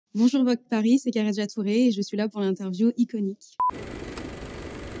Bonjour Vogue Paris, c'est Karidja Touré et je suis là pour l'interview Iconique.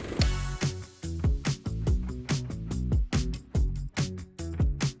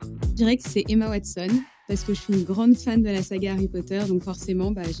 Je dirais que c'est Emma Watson, parce que je suis une grande fan de la saga Harry Potter, donc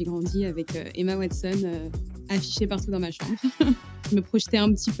forcément j'ai grandi avec Emma Watson affichée partout dans ma chambre. Je me projetais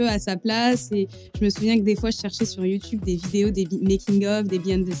un petit peu à sa place et je me souviens que des fois je cherchais sur YouTube des vidéos, des making-of, des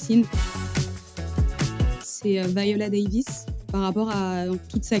behind the scenes. C'est Viola Davis. Par rapport à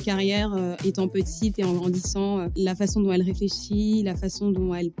toute sa carrière, étant petite et en grandissant, la façon dont elle réfléchit, la façon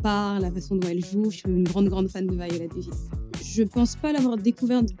dont elle parle, la façon dont elle joue, je suis une grande fan de Viola Davis. Je pense pas l'avoir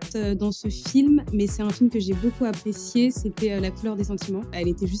découverte dans ce film, mais c'est un film que j'ai beaucoup apprécié, c'était La couleur des sentiments. Elle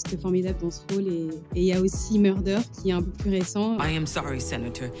était juste formidable dans ce rôle et il y a aussi Murder qui est un peu plus récent. I am sorry,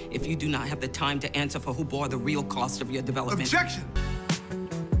 Senator, if you do not have the time to answer for who bore the real cost of your development. Objection!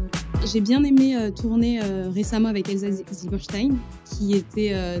 J'ai bien aimé tourner récemment avec Elsa Zilberstein, qui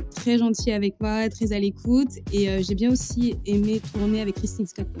était très gentille avec moi, très à l'écoute. Et j'ai bien aussi aimé tourner avec Christine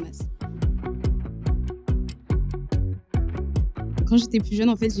Scott-Thomas. Quand j'étais plus jeune,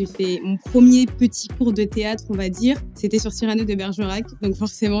 en fait, j'ai fait mon premier petit cours de théâtre, on va dire. C'était sur Cyrano de Bergerac, donc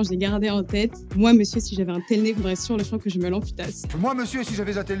forcément, je l'ai gardé en tête. Moi, monsieur, si j'avais un tel nez, il faudrait sur le champ que je me l'amputasse. Moi, monsieur, si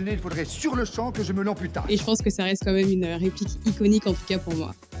j'avais un tel nez, il faudrait sur le champ que je me l'amputasse. Et je pense que ça reste quand même une réplique iconique, en tout cas pour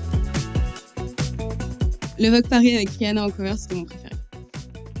moi. Le Vogue Paris avec Rihanna en cover, c'était mon préféré.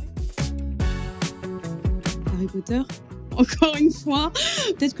 Harry Potter, encore une fois,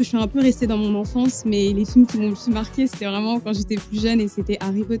 peut-être que je suis un peu restée dans mon enfance, mais les films qui m'ont le plus marqué, c'était vraiment quand j'étais plus jeune et c'était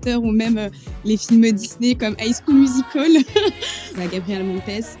Harry Potter ou même les films Disney comme High School Musical. Gabriel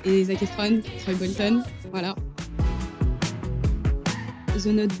Montez et Zac Efron, Troy Bolton, voilà. The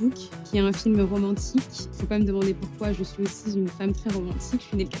Notebook, qui est un film romantique. Faut pas me demander pourquoi, je suis aussi une femme très romantique. Je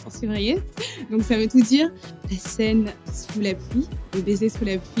suis née le 14 février, donc ça veut tout dire. La scène sous la pluie, le baiser sous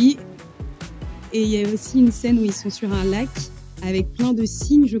la pluie. Et il y a aussi une scène où ils sont sur un lac avec plein de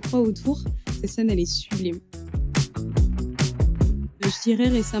cygnes, je crois, autour. Cette scène, elle est sublime. Je dirais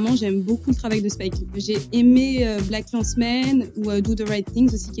récemment, j'aime beaucoup le travail de Spike Lee. J'ai aimé Black Landsman ou Do the Right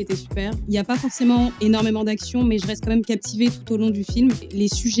Things aussi, qui était super. Il n'y a pas forcément énormément d'action, mais je reste quand même captivée tout au long du film. Les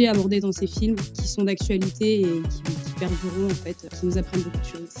sujets abordés dans ces films, qui sont d'actualité et qui perdureront, en fait, qui nous apprennent beaucoup de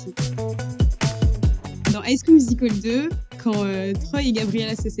choses aussi. Dans High School Musical 2, quand Troy et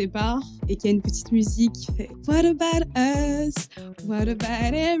Gabriella se séparent et qu'il y a une petite musique qui fait « What about us? What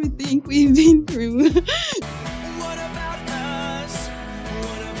about everything we've been through? »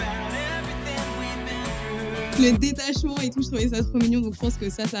 Le détachement et tout, je trouvais ça trop mignon, donc je pense que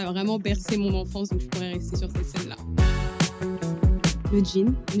ça a vraiment bercé mon enfance, donc je pourrais rester sur cette scène-là. Le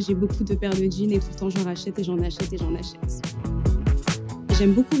jean, j'ai beaucoup de paires de jeans et tout le temps j'en rachète et j'en achète et j'en achète.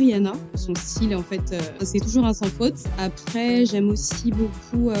 J'aime beaucoup Rihanna, son style en fait, c'est toujours un sans faute. Après, j'aime aussi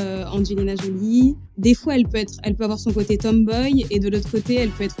beaucoup Angelina Jolie. Des fois, elle peut avoir son côté tomboy et de l'autre côté, elle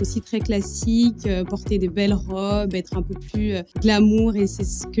peut être aussi très classique, porter des belles robes, être un peu plus glamour. Et c'est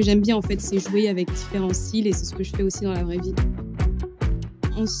ce que j'aime bien en fait, c'est jouer avec différents styles et c'est ce que je fais aussi dans la vraie vie.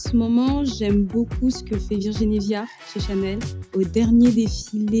 En ce moment, j'aime beaucoup ce que fait Virginie Viard chez Chanel. Au dernier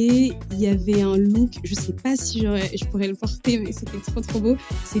défilé, il y avait un look, je sais pas si je pourrais le porter, mais c'était trop beau.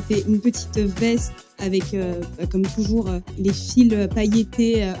 C'était une petite veste avec, comme toujours, les fils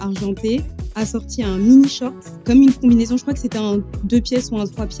pailletés argentés, assorti à un mini short, comme une combinaison. Je crois que c'était un 2 pièces ou un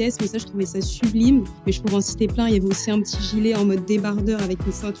 3 pièces, mais ça, je trouvais ça sublime. Mais je pourrais en citer plein. Il y avait aussi un petit gilet en mode débardeur avec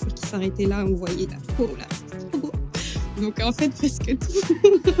une ceinture qui s'arrêtait là. On voyait la peau là, c'était trop beau. Donc en fait, presque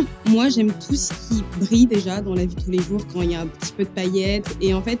tout. Moi, j'aime tout ce qui brille déjà dans la vie de tous les jours quand il y a un petit peu de paillettes.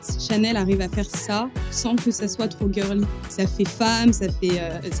 Et en fait, Chanel arrive à faire ça sans que ça soit trop girly. Ça fait femme, ça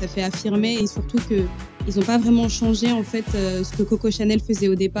fait affirmer et surtout que ils n'ont pas vraiment changé en fait ce que Coco Chanel faisait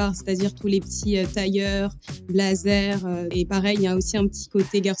au départ, c'est-à-dire tous les petits tailleurs, blazers. Et pareil, il y a aussi un petit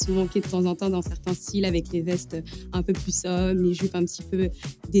côté garçon manqué de temps en temps dans certains styles avec les vestes un peu plus sobres, les jupes un petit peu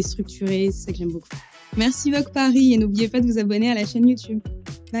déstructurées. C'est ça que j'aime beaucoup. Merci Vogue Paris et n'oubliez pas de vous abonner à la chaîne YouTube.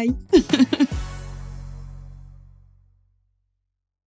 Bye.